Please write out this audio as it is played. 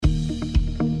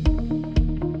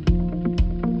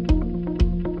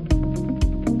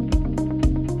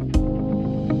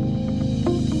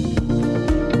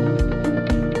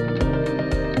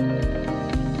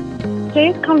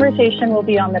Today's conversation will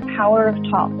be on the power of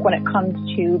talk when it comes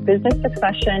to business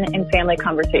succession and family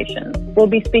conversations. We'll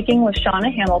be speaking with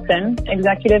Shauna Hamilton,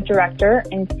 Executive Director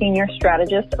and Senior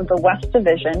Strategist of the West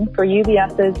Division for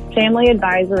UBS's Family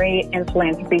Advisory and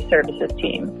Philanthropy Services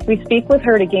team. We speak with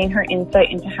her to gain her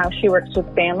insight into how she works with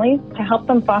families to help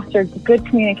them foster good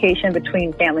communication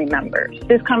between family members.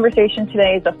 This conversation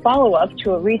today is a follow-up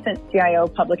to a recent CIO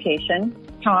publication,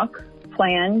 Talk,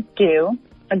 Plan, Do,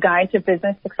 A Guide to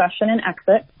Business Succession and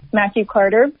Exit. Matthew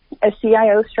Carter, a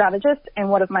CIO strategist and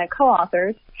one of my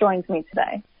co-authors, joins me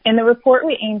today. In the report,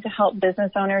 we aim to help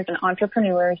business owners and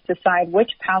entrepreneurs decide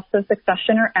which paths of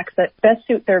succession or exit best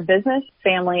suit their business,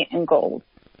 family, and goals.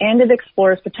 And it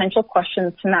explores potential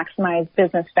questions to maximize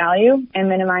business value and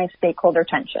minimize stakeholder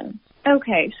tension.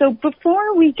 Okay, so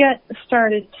before we get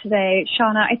started today,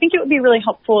 Shauna, I think it would be really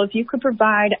helpful if you could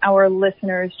provide our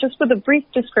listeners just with a brief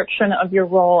description of your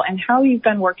role and how you've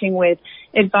been working with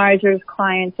advisors,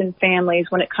 clients, and families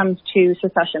when it comes to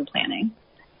succession planning.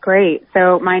 Great.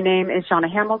 So my name is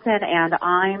Shauna Hamilton, and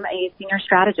I'm a senior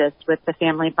strategist with the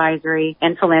Family Advisory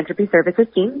and Philanthropy Services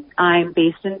team. I'm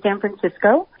based in San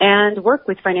Francisco and work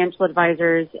with financial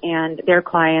advisors and their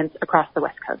clients across the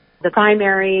West Coast. The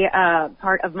primary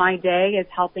part of my day is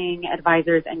helping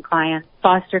advisors and clients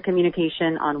foster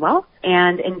communication on wealth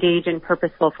and engage in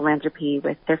purposeful philanthropy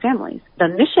with their families. The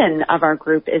mission of our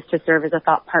group is to serve as a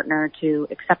thought partner to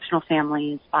exceptional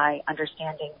families by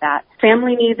understanding that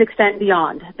family needs extend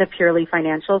beyond the purely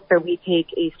financial, so we take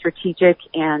a strategic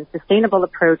and sustainable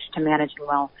approach to managing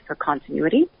wealth for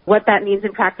continuity. What that means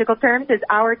in practical terms is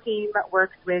our team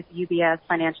works with UBS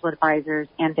financial advisors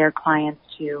and their clients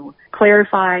to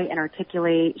clarify and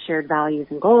articulate shared values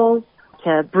and goals,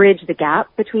 to bridge the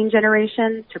gap between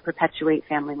generations, to perpetuate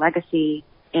family legacy,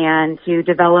 and to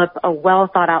develop a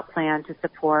well-thought-out plan to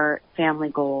support family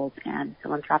goals and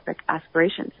philanthropic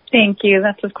aspirations. Thank you.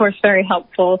 That's, of course, very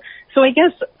helpful. So I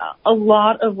guess a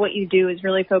lot of what you do is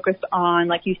really focused on,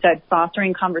 like you said,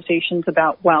 fostering conversations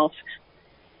about wealth.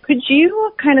 Could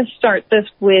you kind of start this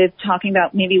with talking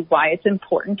about maybe why it's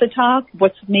important to talk?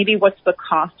 What's the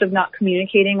cost of not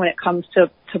communicating when it comes to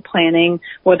planning,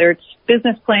 whether it's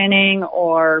business planning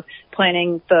or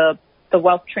planning the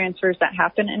wealth transfers that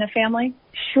happen in a family?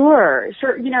 Sure.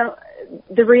 You know,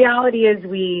 the reality is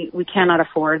we cannot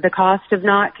afford the cost of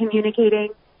not communicating.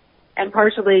 And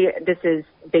partially this is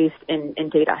based in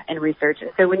data and research.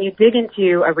 So when you dig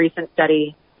into a recent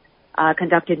study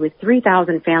conducted with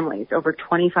 3,000 families over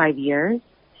 25 years,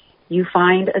 you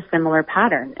find a similar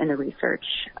pattern in the research.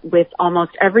 With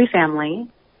almost every family,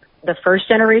 the first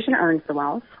generation earns the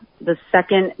wealth, the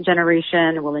second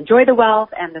generation will enjoy the wealth,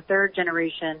 and the third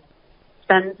generation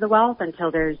spends the wealth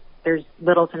until there's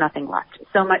little to nothing left.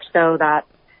 So much so that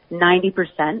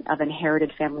 90% of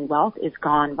inherited family wealth is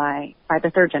gone by the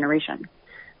third generation.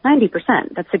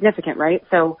 90%, that's significant, right?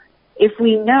 So if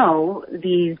we know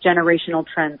these generational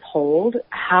trends hold,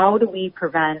 how do we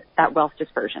prevent that wealth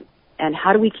dispersion? And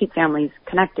how do we keep families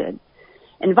connected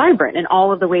and vibrant in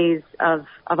all of the ways of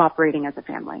operating as a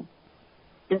family?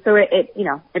 And so it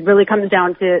really comes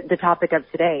down to the topic of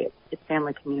today. It's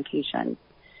family communication.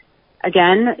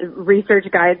 Again, research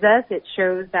guides us. It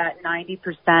shows that 97%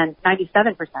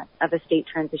 of estate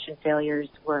transition failures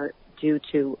were due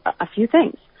to a few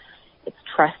things. It's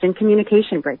trust and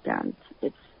communication breakdowns.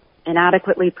 It's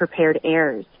inadequately prepared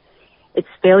heirs. It's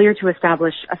failure to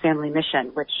establish a family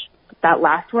mission, which that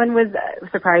last one was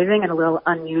surprising and a little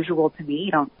unusual to me.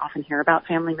 You don't often hear about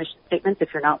family mission statements if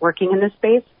you're not working in this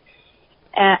space.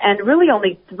 And really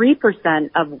only 3%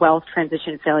 of wealth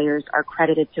transition failures are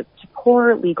credited to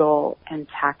poor legal and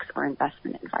tax or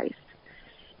investment advice.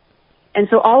 And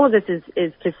so all of this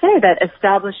is to say that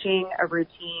establishing a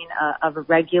routine of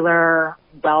regular,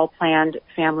 well-planned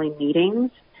family meetings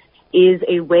is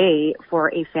a way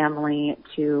for a family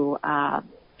to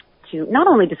not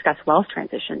only discuss wealth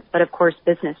transitions, but of course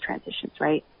business transitions,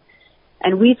 right?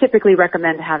 And we typically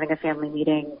recommend having a family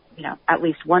meeting, at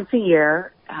least once a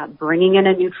year, bringing in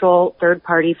a neutral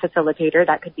third-party facilitator.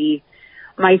 That could be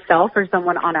myself or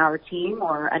someone on our team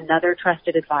or another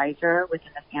trusted advisor within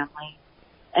the family.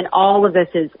 And all of this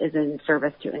is in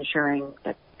service to ensuring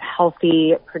that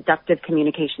healthy, productive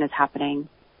communication is happening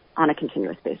on a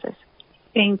continuous basis.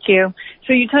 Thank you.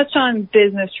 So you touched on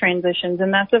business transitions,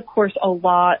 and that's, of course,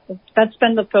 that's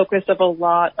been the focus of a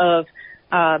lot of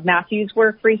Matthew's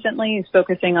work recently. He's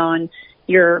focusing on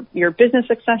your business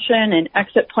succession and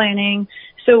exit planning.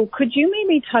 So could you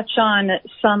maybe touch on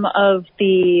some of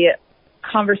the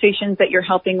conversations that you're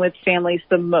helping with families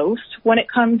the most when it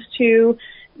comes to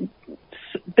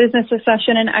business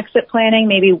succession and exit planning?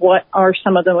 Maybe what are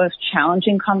some of the most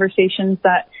challenging conversations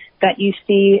that that you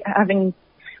see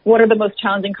what are the most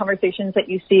challenging conversations that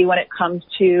you see when it comes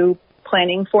to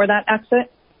planning for that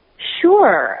exit?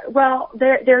 Sure. Well,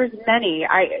 there's many.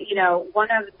 One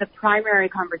of the primary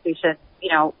conversations,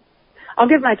 I'll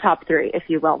give my top three, if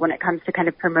you will, when it comes to kind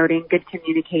of promoting good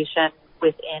communication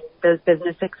within those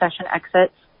business succession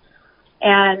exits.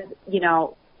 And,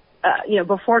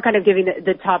 before kind of giving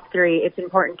the top three, it's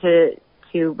important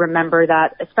to remember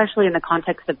that, especially in the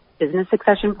context of business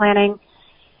succession planning,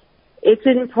 it's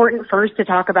important first to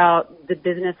talk about the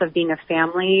business of being a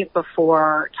family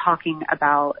before talking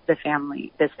about the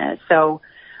family business. So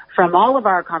from all of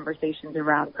our conversations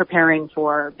around preparing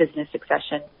for business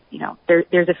succession,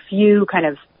 there's a few kind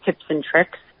of tips and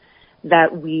tricks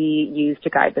that we use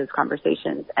to guide those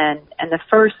conversations. And the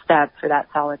first step for that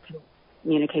solid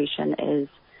communication is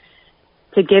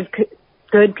to give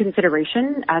good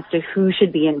consideration as to who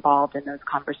should be involved in those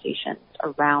conversations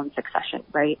around succession,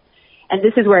 right? And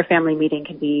this is where a family meeting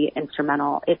can be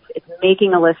instrumental. It's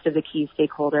making a list of the key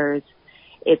stakeholders.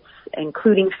 It's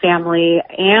including family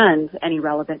and any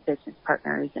relevant business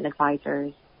partners and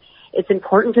advisors. It's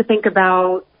important to think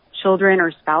about children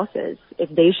or spouses, if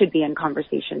they should be in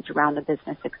conversations around the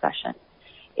business succession,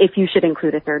 if you should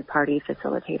include a third-party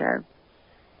facilitator.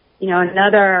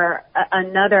 Another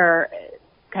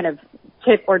kind of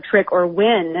tip or trick or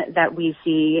win that we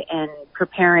see in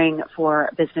preparing for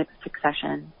business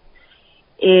succession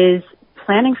is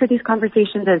planning for these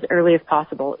conversations as early as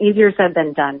possible. Easier said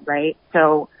than done, right?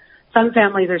 So some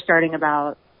families are starting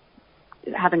about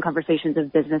having conversations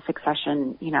of business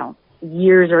succession,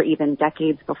 years or even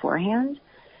decades beforehand.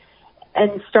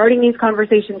 And starting these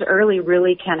conversations early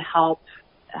really can help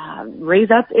raise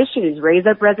up issues, raise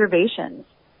up reservations.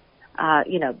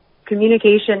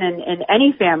 Communication in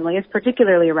any family, is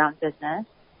particularly around business,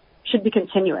 should be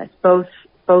continuous, both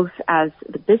as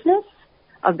the business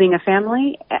of being a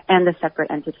family and the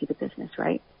separate entity, the business,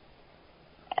 right?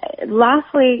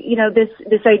 Lastly,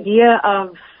 this idea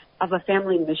of a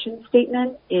family mission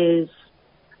statement is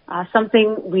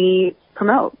something we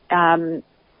promote.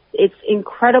 It's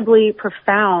incredibly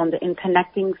profound in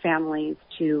connecting families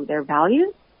to their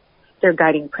values, their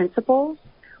guiding principles,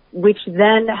 which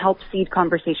then helps seed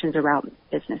conversations around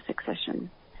business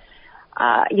succession.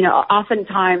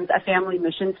 Oftentimes a family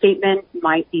mission statement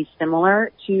might be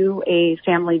similar to a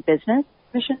family business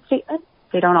mission statement.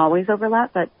 They don't always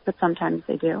overlap, but sometimes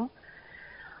they do.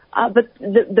 But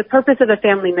the purpose of a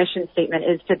family mission statement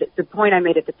is to the point I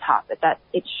made at the top, that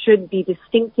it should be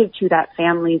distinctive to that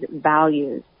family's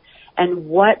values and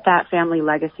what that family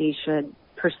legacy should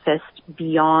persist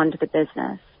beyond the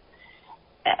business.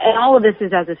 And all of this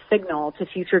is as a signal to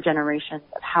future generations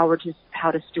of how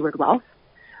to steward wealth,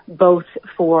 both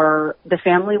for the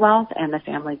family wealth and the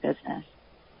family business.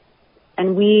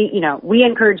 And we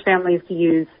encourage families to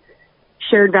use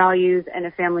shared values and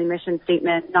a family mission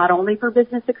statement, not only for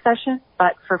business succession,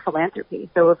 but for philanthropy.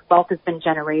 So if wealth has been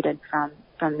generated from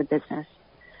the business,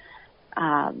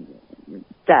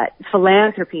 that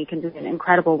philanthropy can be an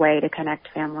incredible way to connect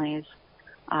families,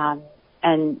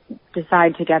 and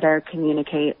decide together,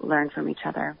 communicate, learn from each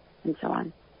other, and so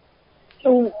on.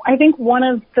 So I think one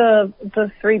of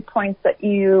the 3 points that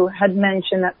you had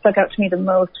mentioned that stuck out to me the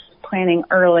most, planning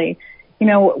early.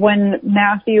 When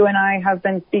Matthew and I have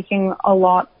been speaking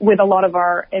with a lot of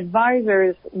our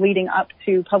advisors leading up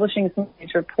to publishing some of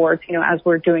these reports, as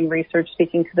we're doing research,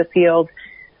 speaking to the field,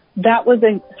 that was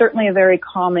certainly a very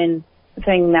common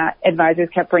thing that advisors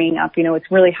kept bringing up. It's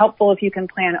really helpful if you can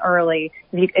plan early.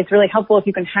 It's really helpful if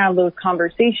you can have those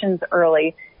conversations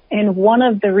early. And one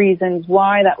of the reasons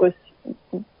why that was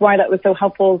so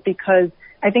helpful is because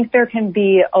I think there can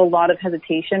be a lot of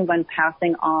hesitation when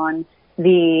passing on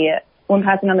the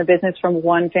business from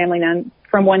one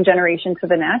generation to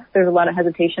the next. There's a lot of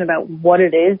hesitation about what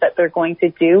it is that they're going to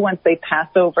do once they pass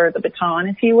over the baton,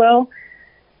 if you will.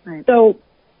 Right. So,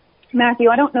 Matthew,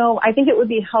 I don't know. I think it would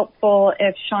be helpful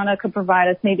if Shauna could provide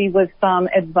us maybe with some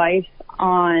advice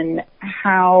on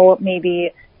how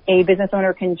maybe a business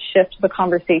owner can shift the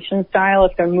conversation style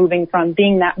if they're moving from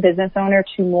being that business owner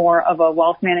to more of a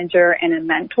wealth manager and a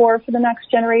mentor for the next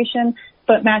generation.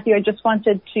 But Matthew, I just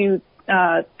wanted to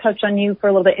touch on you for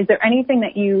a little bit. Is there anything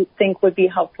that you think would be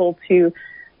helpful to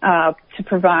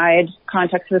provide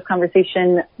context to this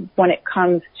conversation when it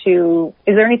comes to,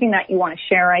 is there anything that you want to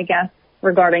share, I guess,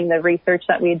 regarding the research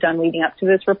that we had done leading up to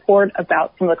this report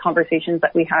about some of the conversations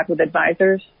that we had with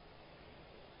advisors?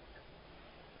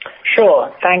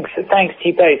 Sure. Thanks to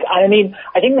you both. I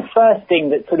think the first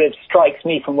thing that sort of strikes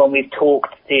me from when we've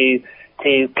talked to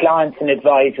clients and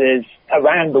advisors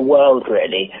around the world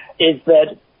really is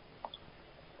that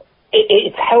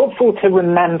it's helpful to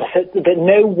remember that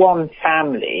no one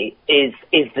family is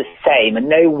the same, and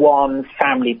no one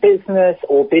family business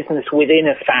or business within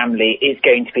a family is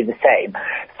going to be the same.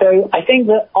 So I think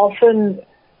that often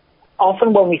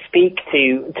when we speak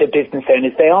to business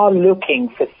owners, they are looking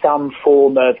for some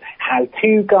form of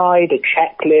how-to guide, a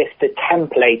checklist, a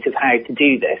template of how to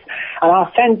do this. And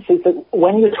our sense is that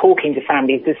when you're talking to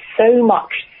families, there's so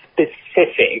much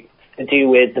specific to do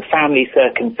with the family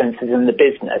circumstances and the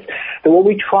business. But what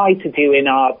we try to do in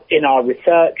our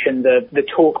research and the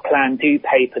Talk Plan Do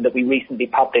paper that we recently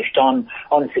published on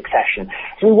succession,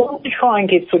 so we want to try and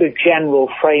give sort of general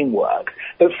frameworks,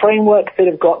 but frameworks that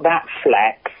have got that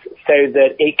flex so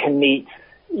that it can meet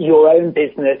your own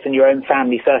business and your own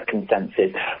family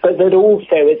circumstances. But that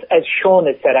also, as Sean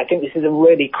has said, I think this is a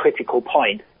really critical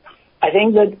point. I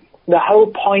think that the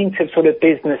whole point of sort of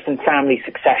business and family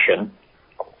succession,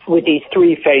 with these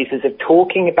three phases of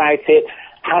talking about it,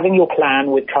 having your plan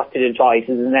with trusted advisors,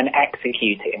 and then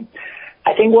executing.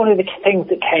 I think one of the things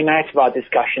that came out of our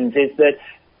discussions is that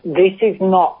this is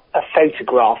not a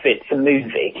photograph, it's a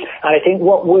movie. And I think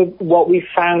what we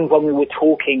found when we were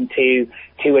talking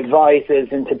to advisors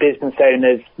and to business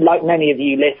owners, like many of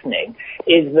you listening,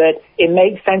 is that it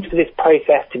makes sense for this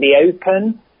process to be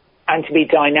open and to be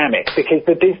dynamic, because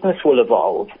the business will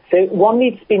evolve. So one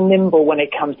needs to be nimble when it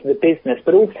comes to the business,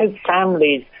 but also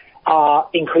families are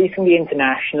increasingly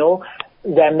international.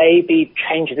 There may be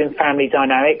changes in family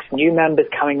dynamics, new members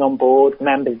coming on board,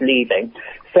 members leaving.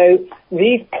 So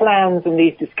these plans and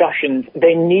these discussions,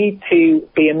 they need to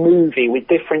be a movie with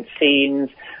different scenes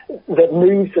that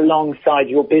moves alongside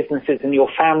your businesses and your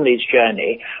family's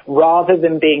journey, rather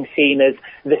than being seen as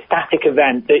the static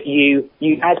event that you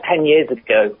had 10 years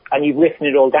ago and you've written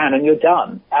it all down and you're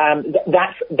done.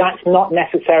 That's not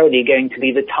necessarily going to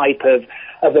be the type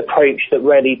of approach that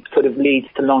really sort of leads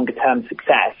to longer term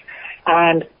success.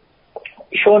 And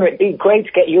Shauna, it'd be great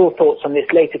to get your thoughts on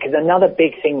this later, because another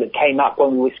big thing that came up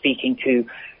when we were speaking to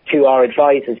our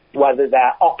advisors, whether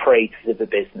they're operators of a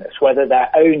business, whether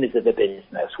they're owners of a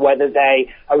business, whether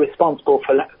they are responsible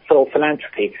for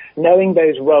philanthropy, knowing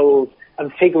those roles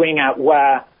and figuring out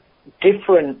where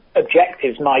different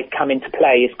objectives might come into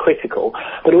play is critical.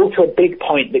 But also a big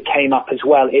point that came up as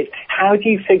well is, how do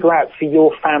you figure out for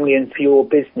your family and for your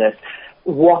business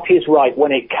what is right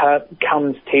when it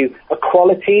comes to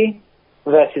equality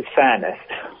versus fairness?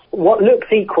 What looks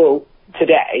equal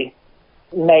today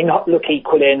may not look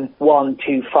equal in 1,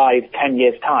 2, 5, 10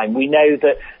 years' time. We know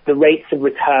that the rates of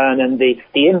return and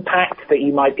the impact that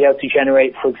you might be able to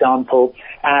generate, for example,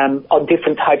 on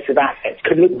different types of assets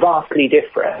could look vastly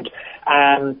different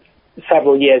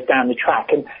several years down the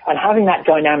track. And having that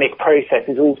dynamic process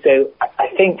is also, I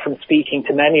think, from speaking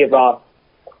to many of our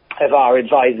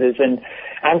advisors and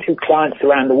to clients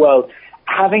around the world,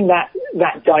 having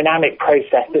that dynamic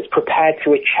process that's prepared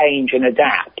to change and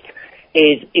adapt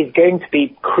is going to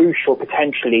be crucial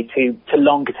potentially to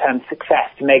longer term success,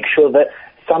 to make sure that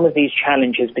some of these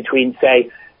challenges between,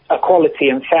 say, equality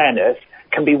and fairness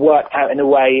can be worked out in a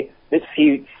way that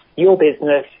suits your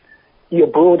business, your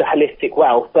broader holistic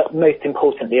wealth, but most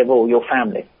importantly of all, your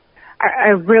family. I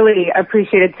really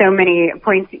appreciated so many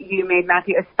points you made,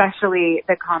 Matthew, especially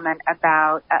the comment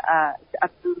about a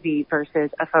movie versus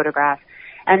a photograph.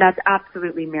 And that's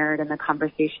absolutely mirrored in the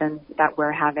conversation that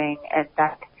we're having, and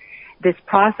that this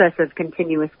process of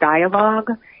continuous dialogue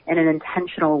in an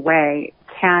intentional way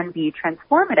can be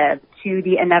transformative to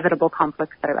the inevitable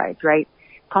conflicts that arise, right?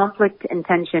 Conflict and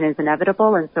tension is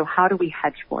inevitable, and so how do we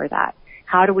hedge for that?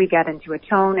 How do we get into a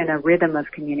tone and a rhythm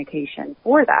of communication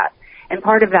for that? And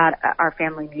part of that are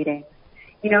family meetings.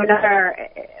 You know, another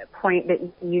point that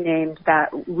you named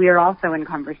that we're also in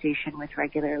conversation with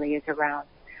regularly is around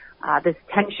this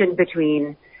tension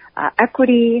between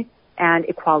equity and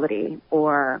equality,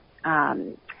 or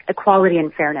equality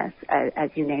and fairness, as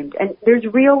you named. And there's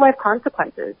real life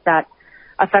consequences that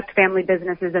affect family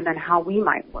businesses, and then how we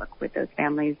might work with those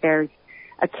families. There's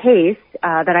a case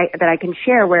that I can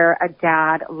share where a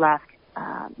dad left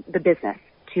the business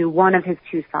to one of his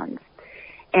two sons,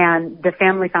 and the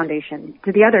family foundation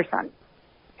to the other son.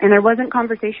 And there wasn't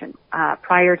conversation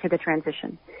prior to the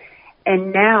transition.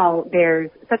 And now there's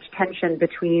such tension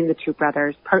between the two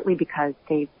brothers, partly because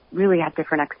they really had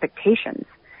different expectations.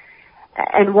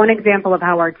 And one example of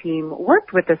how our team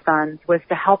worked with the sons was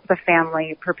to help the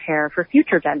family prepare for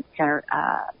future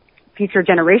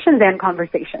generations and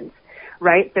conversations,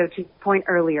 right? So to point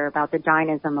earlier about the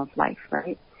dynamism of life,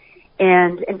 right?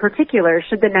 And in particular,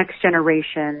 should the next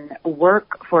generation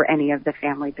work for any of the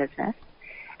family business?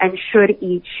 And should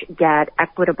each get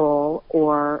equitable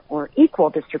or equal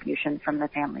distribution from the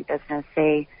family business,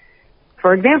 say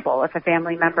For example, if a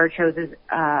family member chooses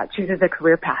a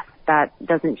career path that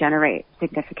doesn't generate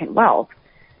significant wealth,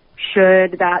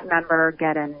 should that member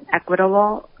get an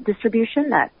equitable distribution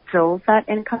that fills that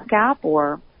income gap,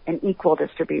 or an equal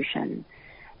distribution,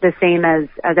 the same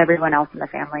as everyone else in the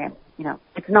family? And,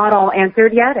 it's not all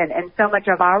answered yet, and so much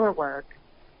of our work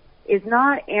is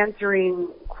not answering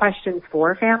questions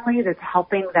for families, it's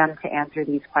helping them to answer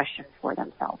these questions for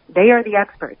themselves. They are the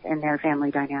experts in their family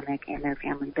dynamic and their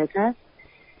family business.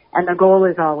 And the goal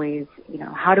is always,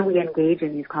 how do we engage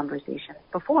in these conversations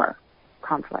before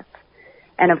conflict?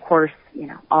 And of course,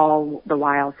 all the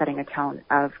while setting a tone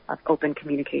of open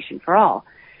communication for all.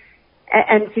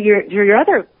 And to your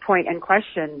other point and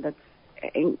question that's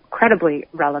incredibly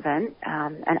relevant,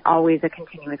 and always a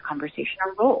continuous conversation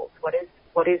on roles.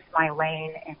 What is my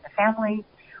lane in the family?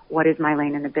 What is my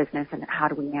lane in the business? And how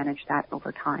do we manage that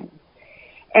over time?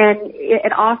 And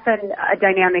often a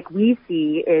dynamic we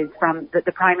see is from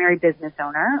the primary business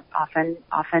owner, often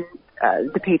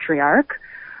the patriarch,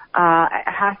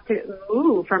 has to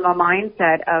move from a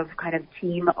mindset of kind of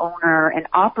team owner and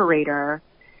operator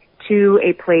to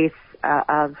a place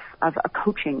of a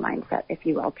coaching mindset, if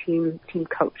you will, team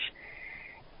coach.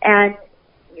 And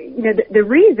the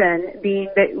reason being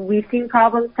that we've seen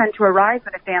problems tend to arise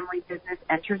when a family business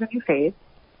enters a new phase,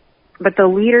 but the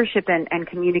leadership and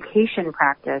communication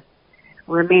practice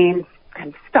remains kind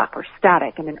of stuck or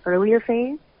static in an earlier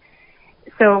phase.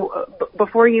 So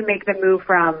before you make the move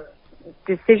from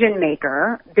decision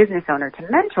maker, business owner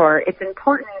to mentor, it's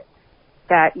important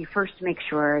that you first make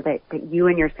sure that you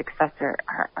and your successor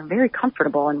are very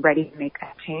comfortable and ready to make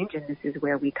that change. And this is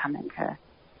where we come in to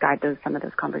guide some of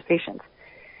those conversations.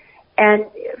 And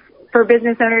for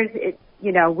business owners,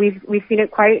 we've seen it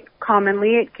quite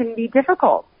commonly. It can be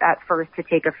difficult at first to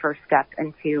take a first step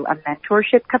into a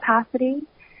mentorship capacity.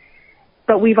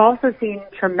 But we've also seen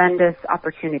tremendous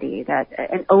opportunity, that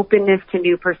an openness to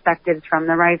new perspectives from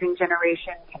the rising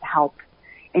generation can help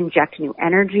inject new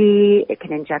energy. It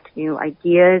can inject new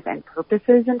ideas and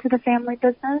purposes into the family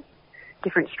business,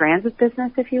 different strands of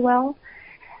business, if you will.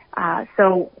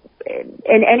 So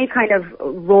in any kind of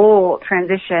role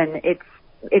transition,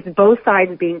 it's both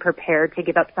sides being prepared to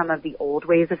give up some of the old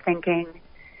ways of thinking,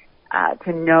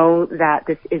 to know that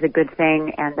this is a good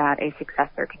thing and that a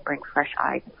successor can bring fresh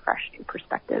eyes and fresh new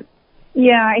perspectives.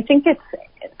 Yeah, I think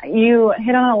you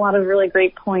hit on a lot of really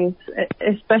great points,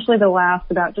 especially the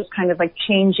last about just kind of like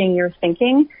changing your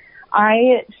thinking.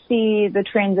 I see the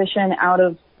transition out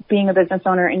of being a business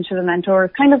owner into the mentor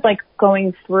kind of like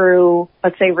going through,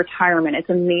 let's say, retirement. It's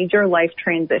a major life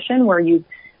transition where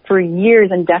for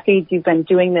years and decades, you've been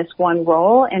doing this one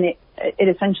role, and it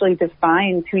essentially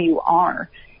defines who you are.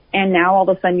 And now all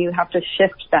of a sudden you have to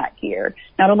shift that gear.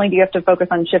 Not only do you have to focus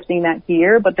on shifting that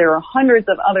gear, but there are hundreds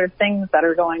of other things that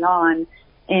are going on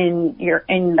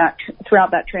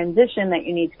throughout that transition that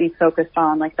you need to be focused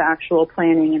on, like the actual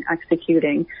planning and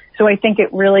executing. So I think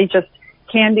it really just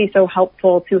can be so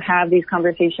helpful to have these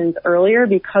conversations earlier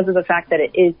because of the fact that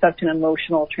it is such an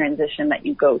emotional transition that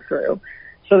you go through.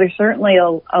 So there's certainly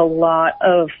a lot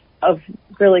of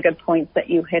really good points that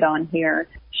you hit on here.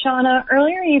 Shauna,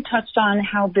 earlier you touched on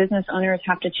how business owners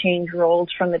have to change roles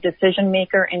from the decision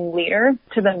maker and leader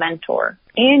to the mentor.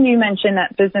 And you mentioned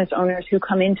that business owners who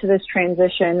come into this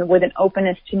transition with an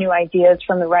openness to new ideas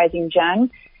from the rising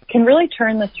gen can really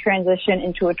turn this transition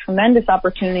into a tremendous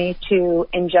opportunity to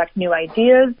inject new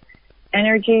ideas,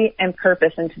 energy, and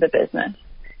purpose into the business.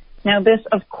 Now, this,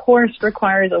 of course,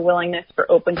 requires a willingness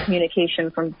for open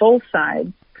communication from both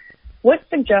sides. What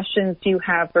suggestions do you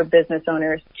have for business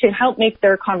owners to help make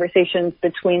their conversations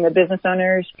between the business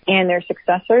owners and their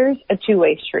successors a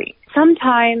two-way street?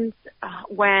 Sometimes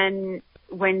when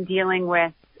dealing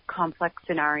with complex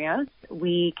scenarios,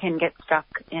 we can get stuck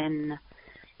in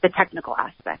the technical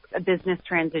aspects. A business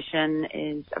transition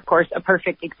is, of course, a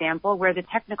perfect example where the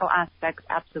technical aspects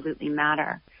absolutely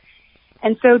matter.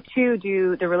 And so, too,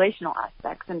 do the relational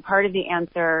aspects. And part of the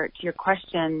answer to your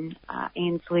question,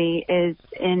 Ainsley, is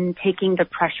in taking the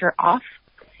pressure off.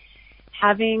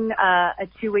 Having a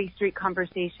two-way street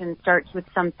conversation starts with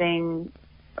something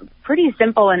pretty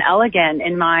simple and elegant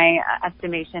in my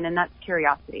estimation, and that's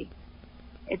curiosity.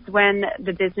 It's when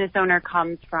the business owner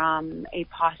comes from a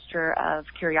posture of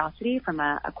curiosity, from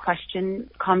a question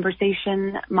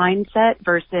conversation mindset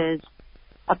versus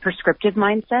a prescriptive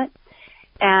mindset.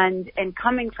 And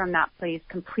coming from that place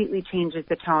completely changes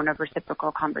the tone of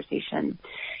reciprocal conversation.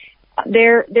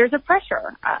 There's a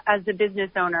pressure as the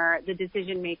business owner, the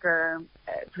decision maker,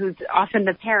 who's often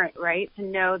the parent, right, to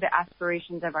know the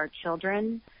aspirations of our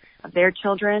children, of their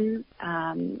children,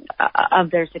 of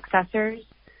their successors.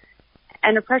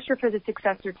 and a pressure for the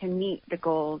successor to meet the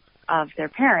goals of their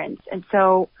parents. And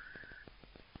so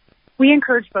we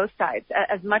encourage both sides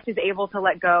as much as able to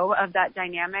let go of that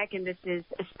dynamic. And this is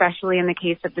especially in the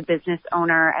case of the business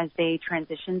owner as they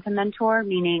transition to mentor,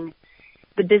 meaning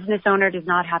the business owner does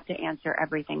not have to answer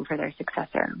everything for their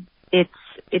successor.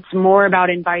 It's more about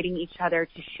inviting each other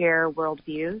to share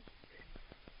worldviews.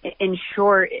 In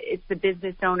short, it's the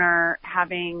business owner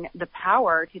having the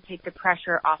power to take the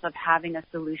pressure off of having a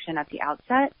solution at the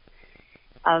outset,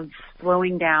 of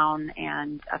slowing down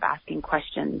and of asking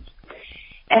questions.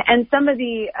 And some of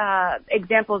the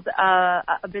examples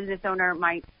a business owner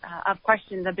might of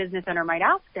questions a business owner might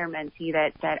ask their mentee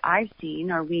that I've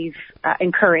seen or we've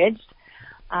encouraged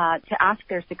to ask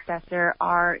their successor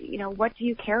are, what do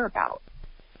you care about?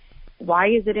 Why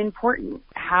is it important?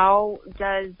 How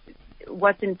does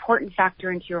what's important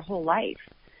factor into your whole life?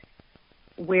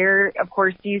 Where, of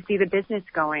course, do you see the business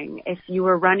going? If you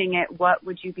were running it, what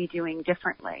would you be doing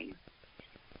differently?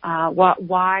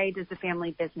 Why does the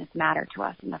family business matter to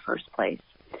us in the first place?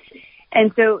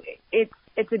 And so it's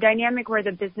a dynamic where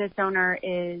the business owner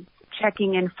is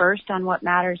checking in first on what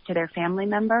matters to their family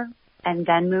member and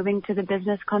then moving to the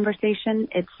business conversation.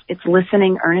 It's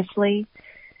listening earnestly.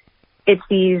 It's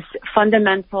these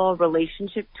fundamental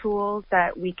relationship tools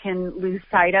that we can lose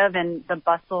sight of in the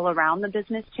bustle around the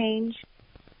business change.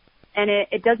 And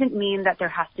it doesn't mean that there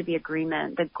has to be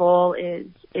agreement. The goal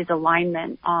is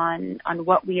alignment on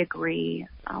what we agree,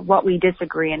 what we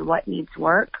disagree, and what needs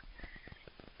work.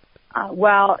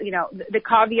 The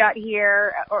caveat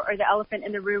here or the elephant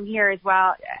in the room here is,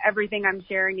 while everything I'm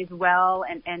sharing is well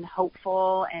and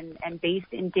hopeful and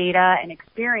based in data and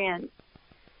experience,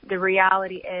 the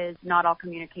reality is not all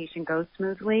communication goes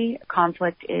smoothly.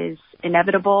 Conflict is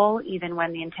inevitable, even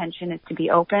when the intention is to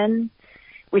be open.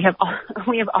 We have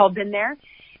all been there.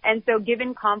 And so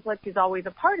given conflict is always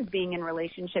a part of being in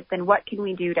relationship, then what can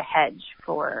we do to hedge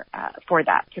for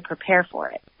that, to prepare for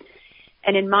it?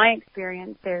 And in my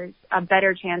experience, there's a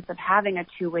better chance of having a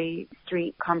two-way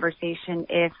street conversation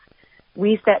if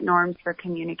we set norms for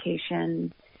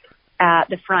communication at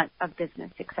the front of business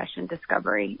succession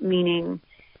discovery, meaning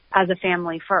as a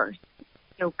family first.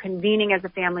 So convening as a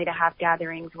family to have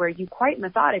gatherings where you quite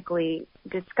methodically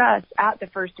discuss at the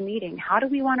first meeting, how do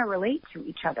we want to relate to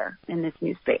each other in this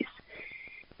new space?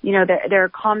 There are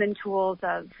common tools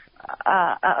of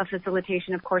a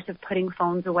facilitation, of course, of putting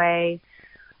phones away.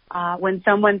 When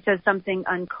someone says something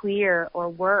unclear or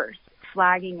worse,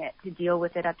 flagging it to deal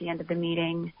with it at the end of the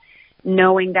meeting,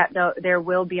 knowing that there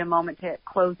will be a moment to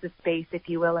close the space, if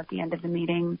you will, at the end of the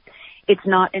meeting. It's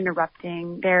not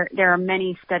interrupting. There are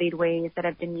many studied ways that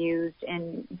have been used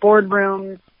in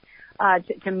boardrooms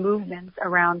to movements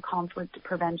around conflict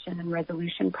prevention and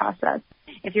resolution process.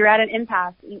 If you're at an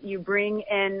impasse, you bring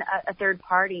in a third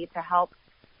party to help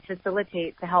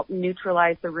facilitate, to help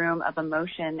neutralize the room of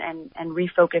emotion and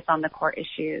refocus on the core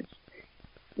issues.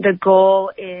 The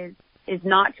goal is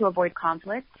not to avoid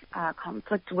conflict.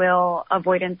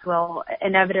 Avoidance will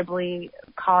inevitably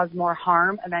cause more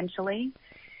harm eventually.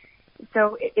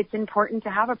 So it's important to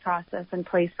have a process in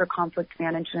place for conflict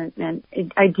management, and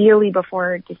ideally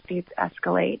before disputes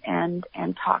escalate and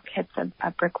talk hits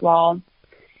a brick wall.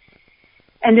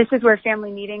 And this is where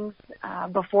family meetings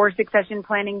before succession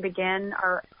planning begin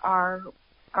are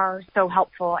so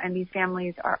helpful, and these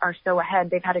families are so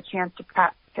ahead. They've had a chance to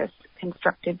practice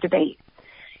constructive debate,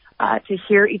 to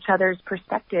hear each other's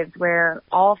perspectives, where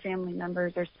all family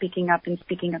members are speaking up and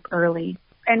speaking up early.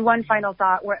 And one final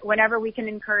thought, whenever we can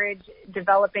encourage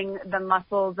developing the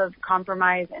muscles of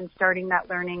compromise and starting that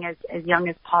learning as young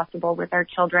as possible with our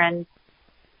children,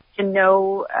 to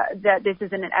know that this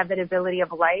is an inevitability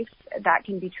of life that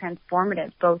can be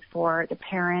transformative, both for the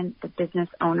parent, the business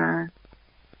owner,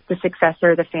 the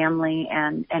successor, the family,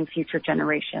 and future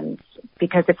generations.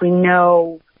 Because if we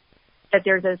know that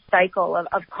there's a cycle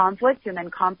of conflict and then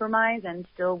compromise and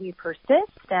still we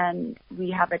persist, then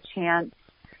we have a chance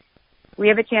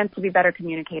to be better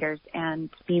communicators and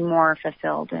be more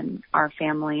fulfilled in our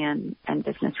family and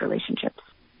business relationships.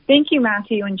 Thank you,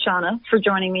 Matthew and Shauna, for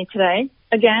joining me today.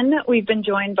 Again, we've been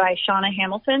joined by Shauna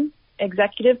Hamilton,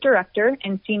 Executive Director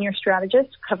and Senior Strategist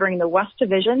covering the West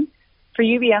Division for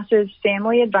UBS's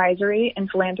Family Advisory and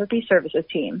Philanthropy Services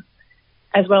team,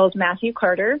 as well as Matthew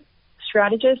Carter,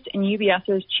 Strategist in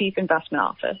UBS's Chief Investment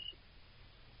Office.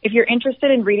 If you're interested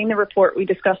in reading the report we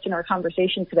discussed in our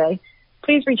conversation today,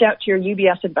 please reach out to your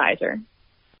UBS advisor.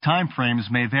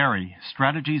 Timeframes may vary.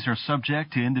 Strategies are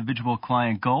subject to individual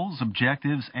client goals,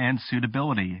 objectives, and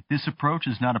suitability. This approach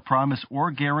is not a promise or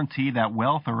guarantee that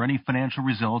wealth or any financial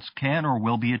results can or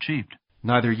will be achieved.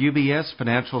 Neither UBS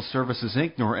Financial Services,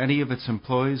 Inc. nor any of its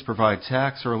employees provide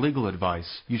tax or legal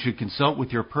advice. You should consult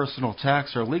with your personal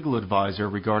tax or legal advisor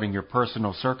regarding your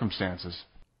personal circumstances.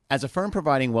 As a firm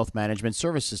providing wealth management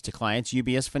services to clients,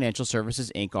 UBS Financial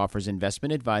Services, Inc. offers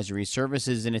investment advisory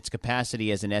services in its capacity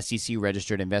as an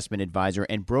SEC-registered investment advisor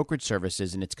and brokerage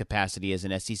services in its capacity as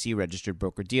an SEC-registered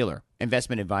broker-dealer.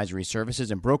 Investment advisory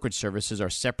services and brokerage services are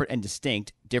separate and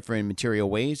distinct, differ in material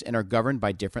ways, and are governed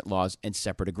by different laws and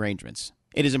separate arrangements.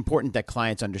 It is important that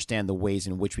clients understand the ways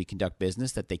in which we conduct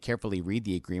business, that they carefully read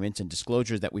the agreements and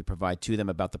disclosures that we provide to them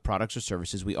about the products or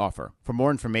services we offer. For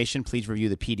more information, please review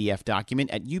the PDF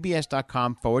document at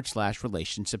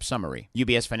ubs.com/relationship summary.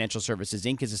 UBS Financial Services,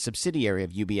 Inc. is a subsidiary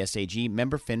of UBS AG,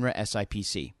 member FINRA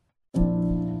SIPC.